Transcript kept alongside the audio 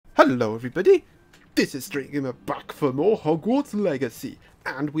Hello everybody, this is Straight Gamer back for more Hogwarts Legacy,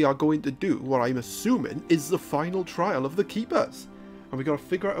 and we are going to do what I'm assuming is the final trial of the Keepers. And we got to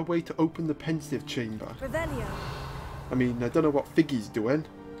figure out a way to open the Pensieve chamber. Revelio. I mean, I don't know what Figgy's doing.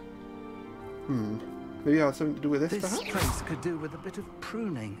 Maybe it has something to do with this This perhaps? place could do with a bit of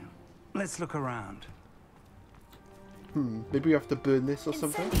pruning. Let's look around. Maybe we have to burn this or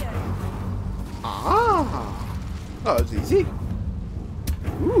something? Incendio. Ah! Oh, it's easy.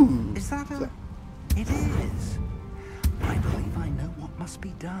 Ooh. Is that a... It is. I believe I know what must be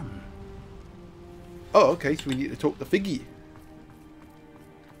done. Oh, okay, so we need to talk to Figgy.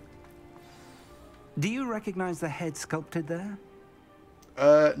 Do you recognize the head sculpted there?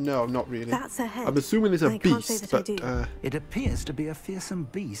 No, not really. That's a head. I'm assuming it's a I can't say beast, that I but, do. It appears to be a fearsome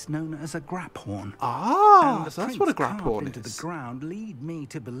beast known as a Graphorn. Ah, And the so that's what a prints carved Graphorn into is. the ground lead me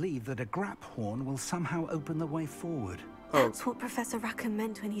to believe that a Graphorn will somehow open the way forward. Oh, That's what Professor Rackham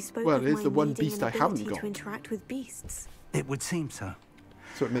meant when he spoke Well, of it is my the one needing beast an I haven't ability got. to interact with beasts. It would seem so.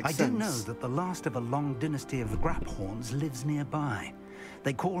 so it makes I sense. do know that the last of a long dynasty of Graphorns lives nearby.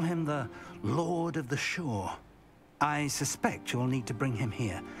 They call him the Lord of the Shore. I suspect you'll need to bring him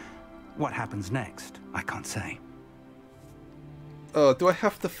here. What happens next, I can't say. Oh, do I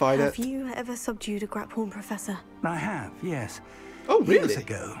have to fight Have it? you ever subdued a Graphorn, Professor? I have, yes. Oh, really? Years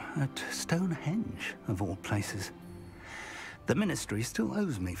ago, at Stonehenge, of all places. The Ministry still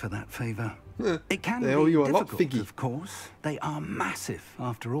owes me for that favour. It can they owe be you a lot, difficult, Figgy. of course. They are massive,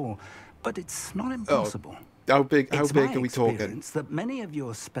 after all. But it's not impossible. How big are we talking? Experience that many of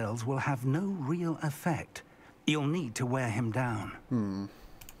your spells will have no real effect. You'll need to wear him down.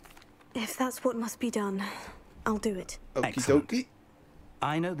 If that's what must be done, I'll do it. Okie Excellent. dokie.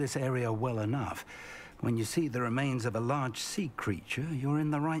 I know this area well enough. When you see the remains of a large sea creature, you're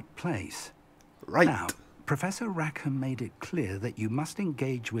in the right place. Right. Now, Professor Rackham made it clear that you must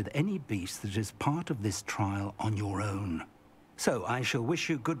engage with any beast that is part of this trial on your own. So I shall wish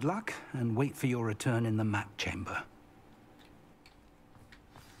you good luck and wait for your return in the map chamber.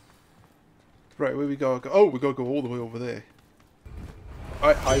 Right, where we go? Oh, we gotta go all the way over there.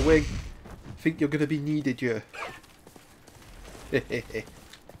 Alright, Highwing. Think you're gonna be needed here.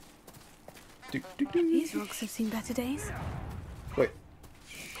 These rocks have seen better days. Wait,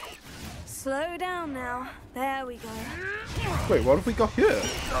 Slow down now. There we go. wait, what have we got here?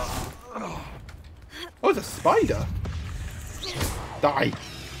 Oh, it's a spider. Die.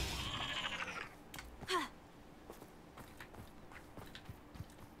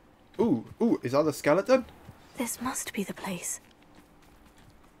 Ooh, is that a skeleton? This must be the place.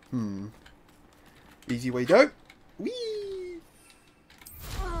 Easy way down. Whee!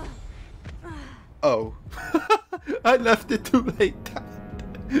 Oh. I left it too late.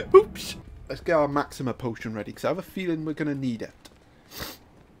 Oops. Let's get our Maxima potion ready, because I have a feeling we're going to need it.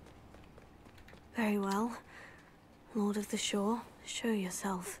 Very well. Lord of the Shore, show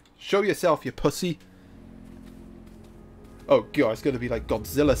yourself. Show yourself, you pussy. Oh god, it's going to be like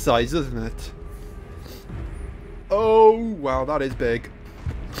Godzilla size, isn't it? Oh, wow, that is big.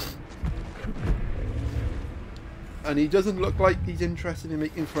 And he doesn't look like he's interested in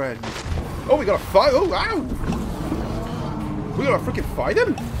making friends. Oh, we gotta fight. Oh, ow! We gotta freaking fight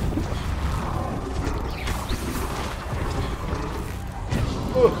him.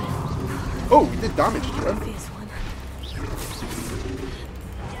 Oh, we did damage to him. Obvious one.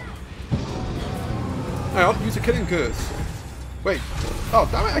 Hang on, use a killing curse. Wait. Oh,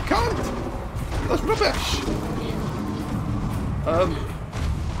 damn it, I can't. That's rubbish.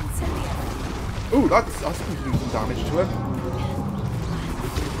 Oh, that's going to do some damage to him.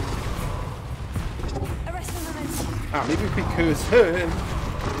 Arrest the moment. Ah, maybe if we curse him.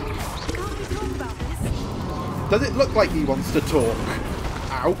 Can't we talk about this? Does it look like he wants to talk?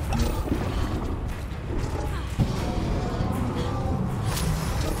 Ow.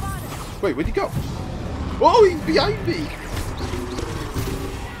 Wait, where'd he go? Oh, he's behind me.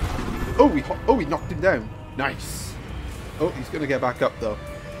 Oh, we knocked him down. Nice. Oh, he's going to get back up, though.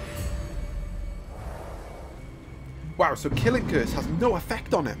 Wow, so Killing Curse has no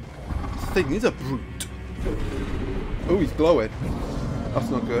effect on him. This thing is a brute. Oh, he's glowing. That's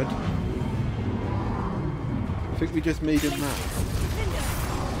not good. I think we just made him mad.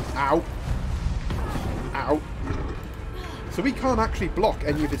 Ow. Ow. So we can't actually block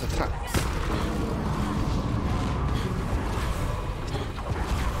any of his attacks.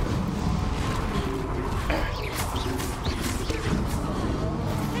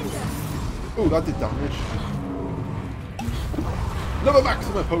 Oh, that did damage. Another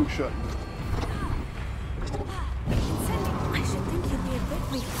Maxima potion. I should think you'd be a bit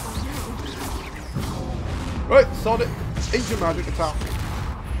weak by now. Right, sod it. Ancient magic attack.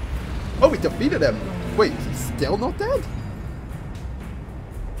 Oh, we defeated him. Wait, is he still not dead?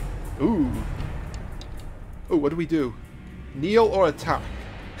 Ooh. Oh, what do we do? Kneel or attack?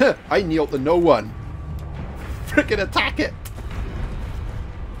 Huh, I kneel to no one. Frickin' attack it!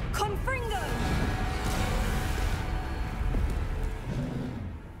 Confringo!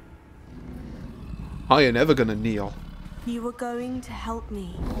 I ain't ever gonna kneel. You were going to help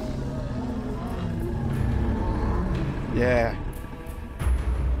me. Yeah.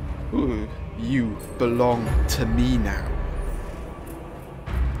 Ooh, you belong to me now.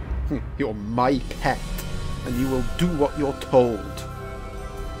 You're my pet, and you will do what you're told.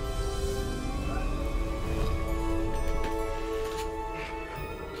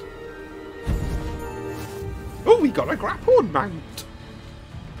 Oh, we got a Graphorn mount!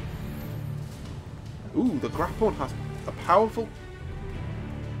 Ooh, the Graphorn has a powerful...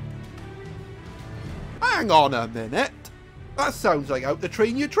 Hang on a minute! That sounds like How to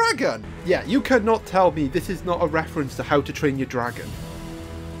Train Your Dragon! Yeah, you cannot tell me this is not a reference to How to Train Your Dragon.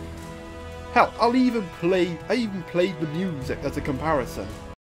 Hell, I even played the music as a comparison.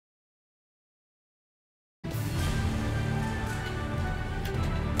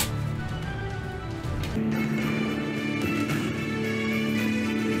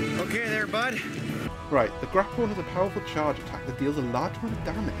 Okay there, bud. Right, the Grappling has a powerful charge attack that deals a large amount of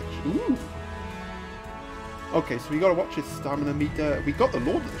damage. Ooh. Okay, so we gotta watch his stamina meter. We got the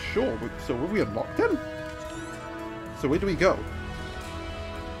Lord of the Shore, so have we unlocked him? So where do we go?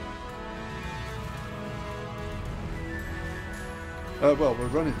 Well, we're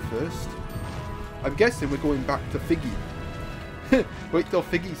running first. I'm guessing we're going back to Figgy. Wait till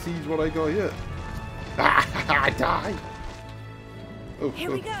Figgy sees what I got here. I die! Oh,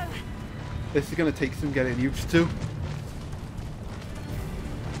 Here we go! This is going to take some getting used to.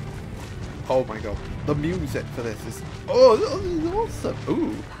 Oh my god. The music for this is... Oh, this is awesome!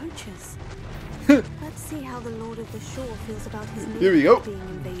 Ooh. Poachers. Let's see how the Lord of the Shore feels about his Here we go. being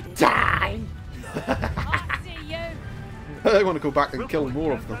invaded. Die! I see you! I want to go back and kill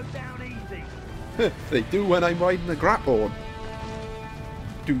more of them. They do when I'm riding the Graphorn.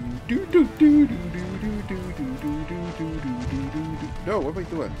 Do do do do do do do do do do do do do do. No, what am I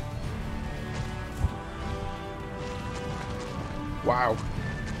doing? Wow.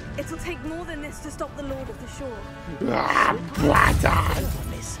 It'll take more than this to stop the Lord of the Shore. Ah,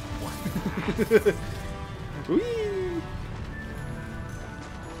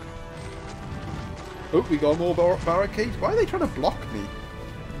 oh, we got more barricades. Why are they trying to block me?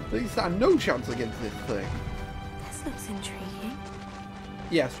 They stand no chance against this thing. This looks intriguing.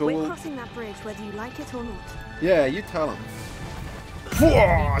 Yes, well, We're crossing that bridge whether you like it or not. yeah, you tell them.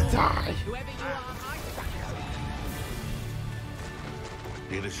 Die!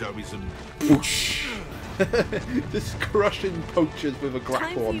 Here to show me some... Whoosh! Just crushing poachers with a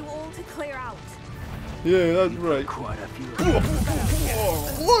Time for Graphorn. you all to clear out. Yeah, that's right. Quite a few.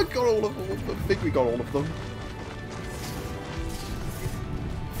 Oh, I got all of them. I think we got all of them.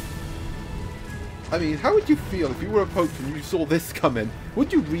 I mean, how would you feel if you were a poacher and you saw this coming?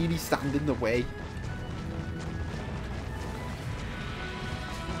 Would you really stand in the way?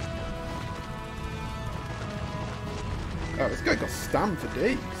 Oh, this guy got stammed for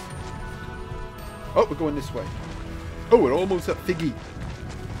days. Oh, we're going this way. Oh, we're almost at Figgy.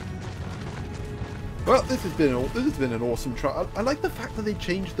 Well, this has been an awesome trial. I like the fact that they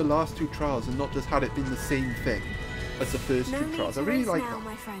changed the last two trials and not just had it been the same thing as the first two trials. I really like that.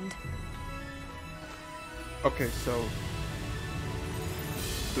 My friend. Okay, so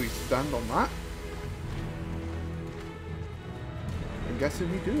do we stand on that? I'm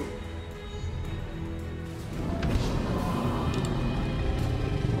guessing we do.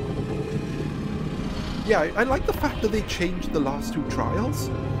 Yeah, I like the fact that they changed the last two trials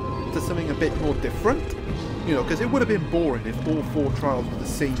to something a bit more different. You know, because it would have been boring if all four trials were the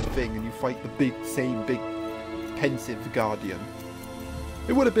same thing and you fight the same big Pensieve Guardian.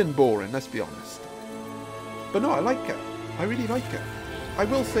 It would have been boring, let's be honest. But no, I like it. I really like it. I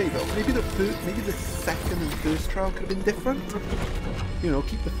will say though, maybe the second and first trial could have been different. You know,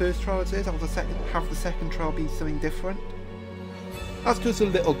 keep the first trial as is, have the second trial be something different. That's just a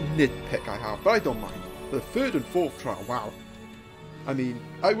little nitpick I have, but I don't mind. The third and fourth trial, wow. I mean,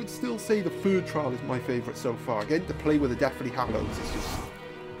 I would still say the third trial is my favourite so far. Getting to play with the Deathly Hallows is just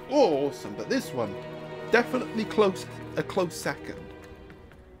awesome, but this one, definitely a close second.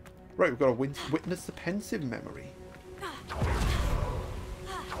 Right, we've got to witness the Pensieve memory.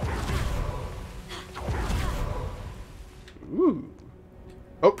 Ooh.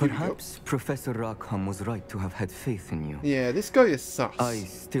 Oh, perhaps Professor Rackham was right to have had faith in you. Yeah, this guy is sus. I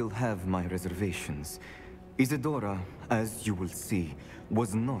still have my reservations. Isadora, as you will see,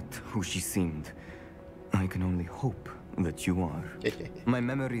 was not who she seemed. I can only hope that you are. My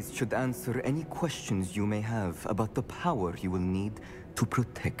memories should answer any questions you may have about the power you will need to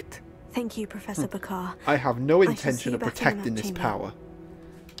protect. Thank you, Professor Bakar. I have no I shall intention see of you back in protecting that this chamber. power.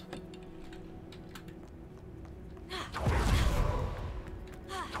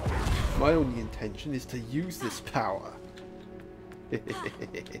 My only intention is to use this power.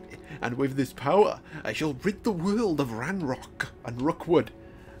 And with this power, I shall rid the world of Ranrock and Rookwood.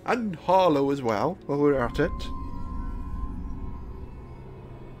 And Harlow as well, while we're at it.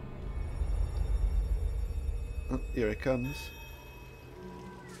 Oh, here it comes.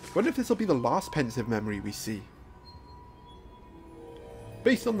 Wonder if this will be the last Pensieve memory we see.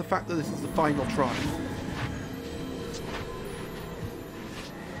 Based on the fact that this is the final trial.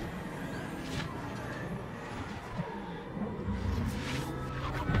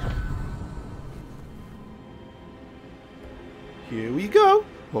 Here we go.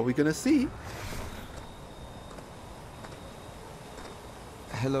 What are we gonna see?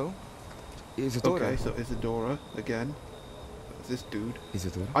 Hello? Isadora? Okay, so Isadora again. What's this dude?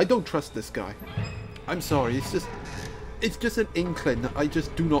 Isadora? I don't trust this guy. I'm sorry, it's just an inkling that I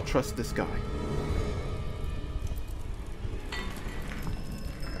just do not trust this guy.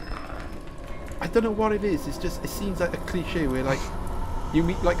 I don't know what it is, it seems like a cliche where like you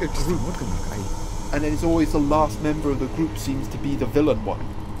meet like a group and then it's always the last member of the group seems to be the villain one.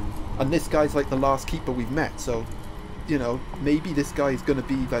 And this guy's like the last keeper we've met, so you know, maybe this guy is gonna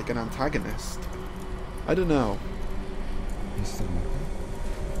be like an antagonist. I don't know.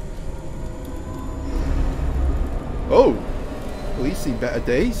 Oh! Well, he's seen better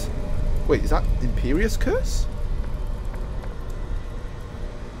days. Wait, is that Imperious Curse?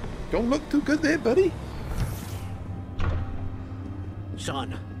 Don't look too good there, buddy.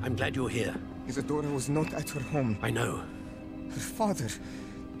 Son, I'm glad you're here. Isadora was not at her home. I know. Her father...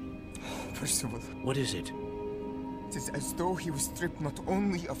 Percival. What is it? It is as though he was stripped not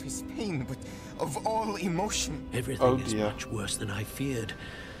only of his pain, but of all emotion. Everything is much worse than I feared.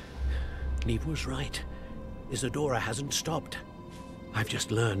 Neve was right. Isadora hasn't stopped. I've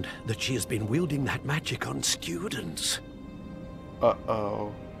just learned that she has been wielding that magic on students.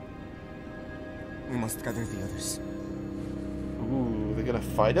 Uh-oh. We must gather the others. Ooh, they're gonna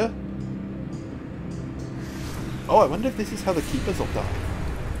fight her? Oh, I wonder if this is how the keepers will die.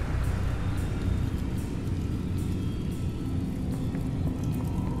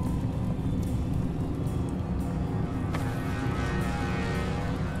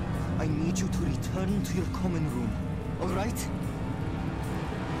 I need you to return to your common room, alright?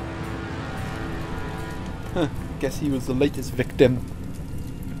 Huh, guess he was the latest victim.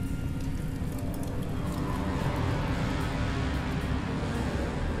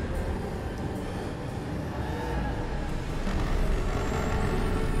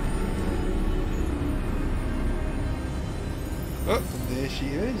 Oh, and there she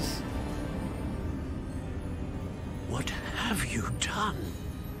is. What have you done?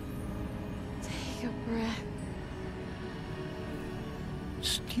 Take a breath.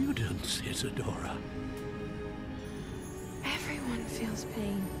 Students, Isadora. Everyone feels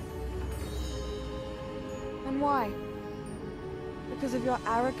pain. And why? Because of your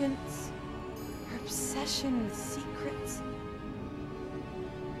arrogance? Your obsession with secrets?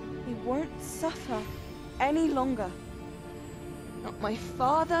 You won't suffer any longer. Not my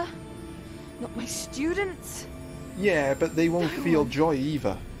father, not my students. Yeah, but they won't feel joy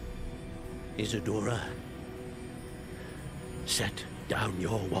either. Isadora, set down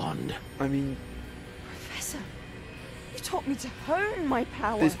your wand. I mean... Professor, you taught me to hone my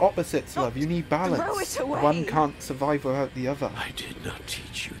power. There's opposites, love. You need balance. Throw it away. One can't survive without the other. I did not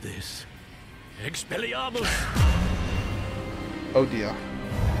teach you this. Expelliarmus! Oh dear.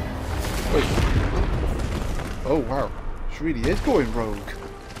 Wait. Oh wow. She really is going rogue.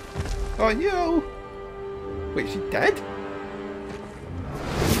 Oh no! Wait, is she dead?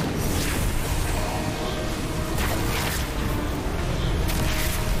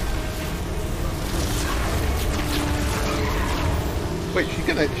 Wait, she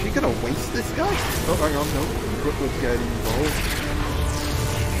gonna waste this guy? Oh, hang on, no. Rookwood's getting involved.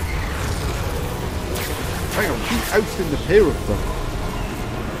 Hang on, she's ousting the pair of them.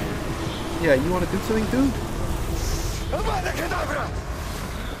 Yeah, you wanna do something, dude?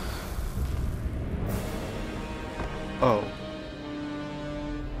 Oh.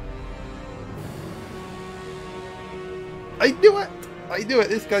 I knew it! I knew it!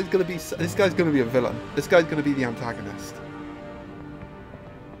 This guy's gonna be a villain. This guy's gonna be the antagonist.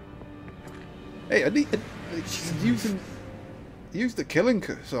 Hey, she's used the killing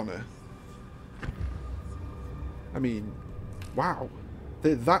curse on her. I mean, wow.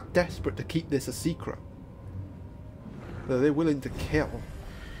 They're that desperate to keep this a secret that they're willing to kill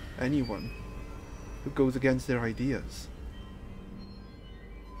anyone who goes against their ideas.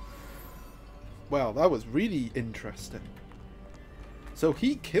 Well, that was really interesting. So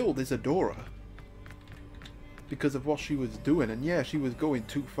he killed Isadora because of what she was doing, and yeah, she was going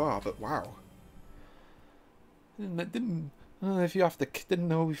too far, but wow. Didn't know if you have to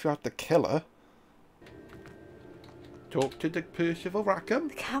kill her. Talk to the Percival Rackham.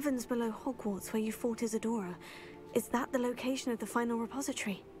 The caverns below Hogwarts where you fought Isadora. Is that the location of the final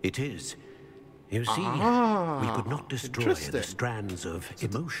repository? It is. You see, we could not destroy the strands of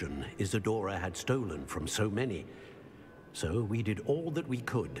emotion Isadora had stolen from so many. So we did all that we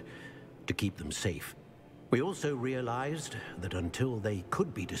could to keep them safe. We also realized that until they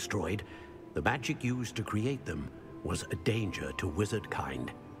could be destroyed, the magic used to create them was a danger to wizard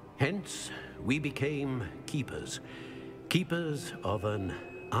kind. Hence, we became keepers. Keepers of an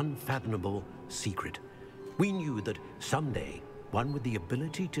unfathomable secret. We knew that someday, one with the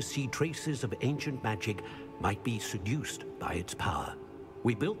ability to see traces of ancient magic might be seduced by its power.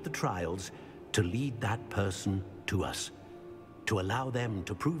 We built the trials to lead that person to us, to allow them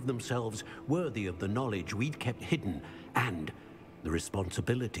to prove themselves worthy of the knowledge we'd kept hidden and the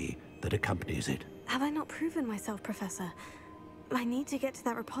responsibility that accompanies it. Have I not proven myself, Professor? I need to get to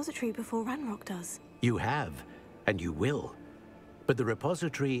that repository before Ranrock does. You have, and you will. But the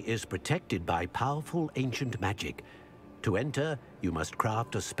repository is protected by powerful ancient magic. To enter, you must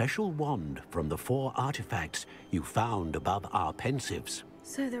craft a special wand from the 4 artifacts you found above our Pensieves.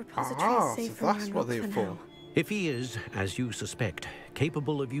 So the repository is safe from that's what they're Ranrock for. now. If he is, as you suspect,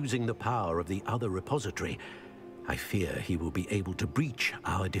 capable of using the power of the other repository, I fear he will be able to breach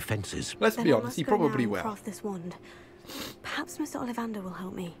our defenses. Let's Then be I honest, must he go now probably and will. craft this wand. Perhaps Mr. Ollivander will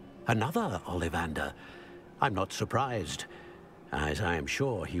help me. Another Ollivander. I'm not surprised. As I am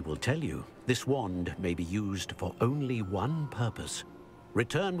sure he will tell you, this wand may be used for only one purpose.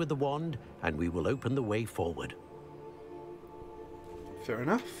 Return with the wand, and we will open the way forward. Fair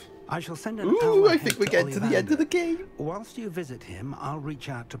enough. I shall send an Ooh, hour I think we get to the end of the game. Whilst you visit him, I'll reach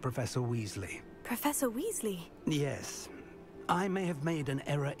out to Professor Weasley. Professor Weasley? Yes. I may have made an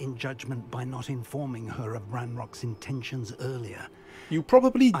error in judgment by not informing her of Ranrock's intentions earlier. You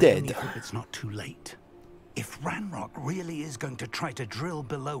probably I did. only hope it's not too late. If Ranrock really is going to try to drill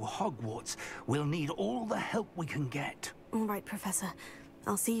below Hogwarts, we'll need all the help we can get. All right, Professor.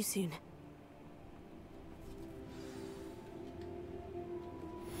 I'll see you soon.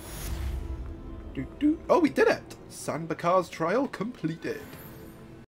 Oh, we did it! San Bakar's trial completed.